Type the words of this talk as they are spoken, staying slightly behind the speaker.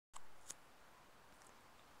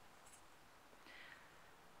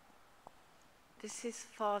This is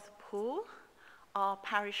Father Paul, our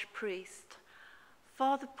parish priest.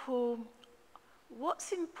 Father Paul,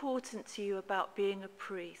 what's important to you about being a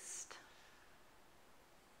priest?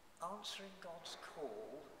 Answering God's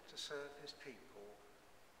call to serve his people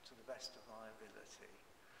to the best of my ability,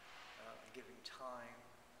 and giving time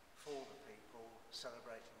for the people,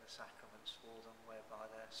 celebrating the sacraments for them, whereby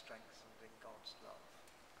they're strengthened in God's love.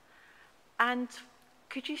 And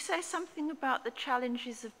could you say something about the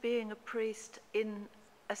challenges of being a priest in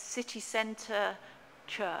a city centre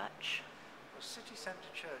church? Well, city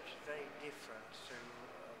centre church is very different to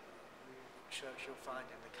the church you'll find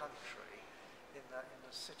in the country, in that in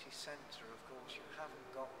the city centre, of course, you haven't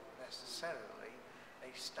got necessarily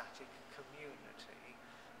a static community.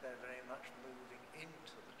 They're very much moving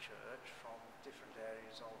into the church from different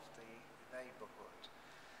areas of the neighbourhood.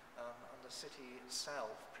 And the city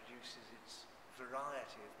itself produces its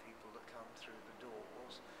variety of people that come through the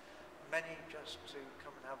doors. Many just to come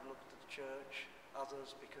and have a look at the church,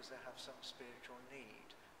 others because they have some spiritual need.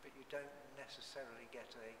 But you don't necessarily get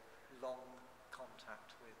a long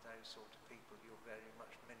contact with those sort of people. You're very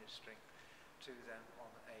much ministering to them on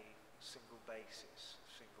a single basis,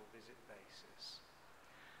 single visit basis.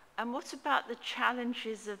 And what about the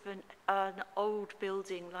challenges of an old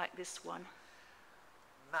building like this one?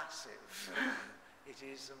 Massive. It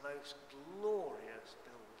is the most glorious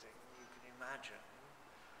building you can imagine,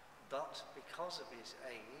 but because of its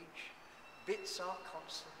age, bits are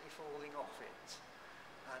constantly falling off it,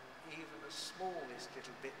 and even the smallest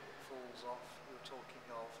little bit that falls off, you're talking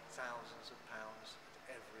of thousands of pounds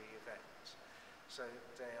at every event. So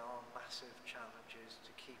they are massive challenges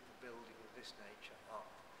to keep a building of this nature up.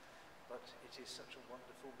 But it is such a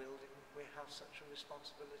wonderful building, we have such a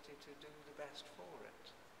responsibility to do the best for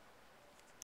it.